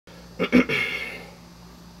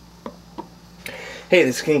Hey,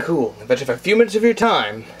 this is King Kool. I bet you for a few minutes of your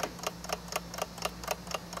time.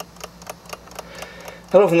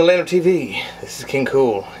 Hello from the land of TV. This is King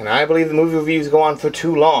Kool, and I believe the movie reviews go on for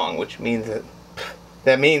too long, which means that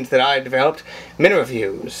I developed minute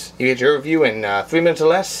reviews. You get your review in 3 minutes or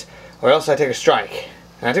less, or else I take a strike.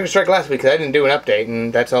 And I took a strike last week because I didn't do an update,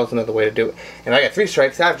 and that's also another way to do it. And I got 3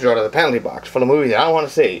 strikes, I have to draw to the penalty box full of movies that I don't want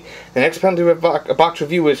to see. The next penalty box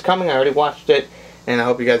review is coming. I already watched it, and I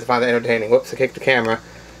hope you guys find it entertaining. Whoops, I kicked the camera.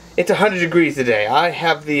 It's 100 degrees today. I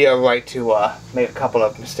have the right to make a couple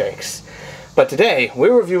of mistakes. But today,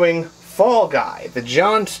 we're reviewing Fall Guy, the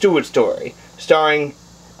Jon Stewart story, starring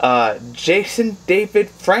Jason David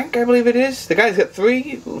Frank, I believe it is. The guy's got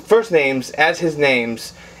 3 first names as his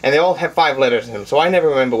names, and they all have 5 letters in them, so I never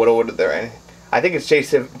remember what order they're in. I think it's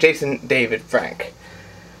Jason David Frank.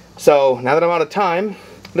 So, now that I'm out of time,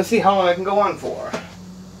 let's see how long I can go on for.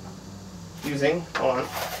 Using, hold on.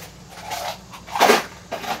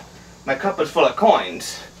 My cup is full of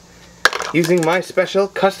coins. Using my special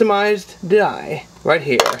customized die right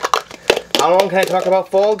here. How long can I talk about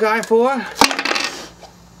Fall Guy for?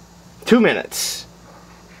 2 minutes.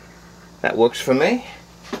 That works for me.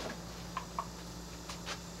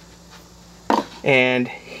 And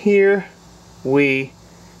here we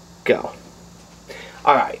go.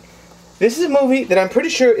 Alright. This is a movie that I'm pretty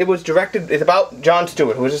sure it was directed, it's about Jon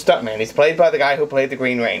Stewart, who is a stuntman. He's played by the guy who played the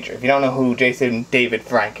Green Ranger, if you don't know who Jason David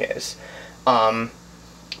Frank is. And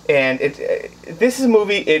this is a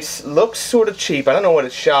movie, it looks sort of cheap. I don't know what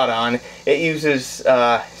it's shot on. It uses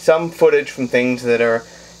some footage from things that are,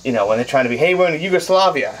 you know, when they're trying to be, hey, we're in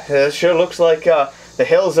Yugoslavia. It sure looks like the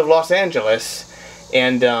hills of Los Angeles.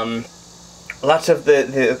 And lots of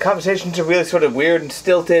the conversations are really sort of weird and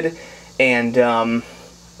stilted. And,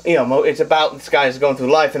 you know, it's about this guy's going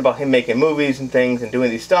through life and about him making movies and things and doing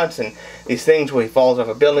these stunts and these things where he falls off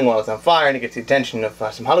a building while it's on fire and he gets the attention of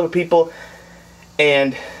some Hollywood people.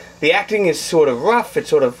 And the acting is sort of rough, it's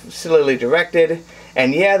sort of sillily directed,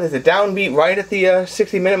 and yeah, there's a downbeat right at the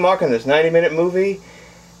 60-minute mark on this 90-minute movie,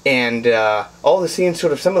 and all the scenes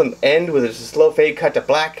sort of, some of them end with a slow fade cut to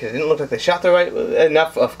black, because it didn't look like they shot the right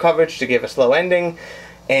enough of coverage to give a slow ending,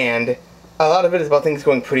 and a lot of it is about things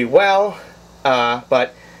going pretty well,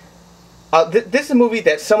 but this is a movie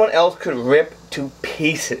that someone else could rip to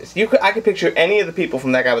pieces. I could picture any of the people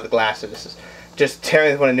from that guy with the glasses just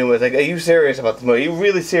tearing this one a new one. It's like, are you serious about this movie? Are you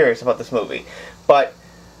really serious about this movie? But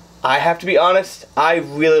I have to be honest, I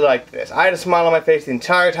really liked this. I had a smile on my face the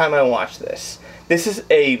entire time I watched this. This is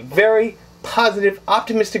a very positive,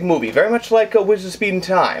 optimistic movie, very much like Wizard of Speed and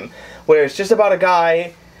Time, where it's just about a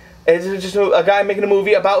guy. It's just a guy making a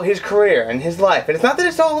movie about his career and his life, and it's not that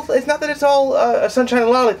it's all sunshine and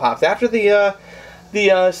lollipops. After the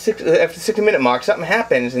 60-minute mark, something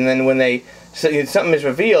happens, and then when something is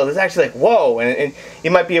revealed, it's actually like, whoa, and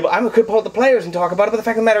you might be able, I could pull out the players and talk about it, but the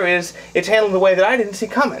fact of the matter is, it's handled in a way that I didn't see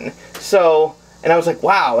coming. So, and I was like,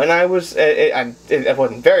 wow, and I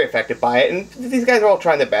wasn't very affected by it, and these guys are all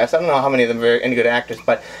trying their best. I don't know how many of them are any good actors,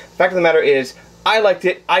 but the fact of the matter is, I liked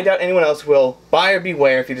it. I doubt anyone else will. Buyer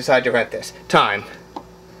beware if you decide to rent this. Time.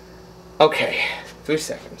 Okay, 3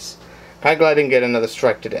 seconds. I'm glad I didn't get another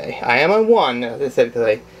strike today. I am on 1, as I said,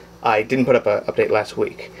 because I didn't put up an update last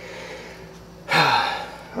week.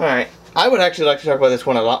 Alright, I would actually like to talk about this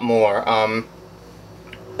one a lot more.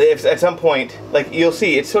 If at some point, like you'll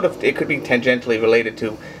see, it could be tangentially related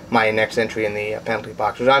to my next entry in the penalty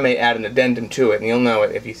box, which I may add an addendum to it, and you'll know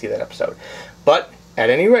it if you see that episode. But, at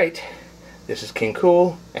any rate, this is King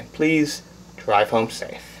Kool, and please drive home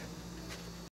safe.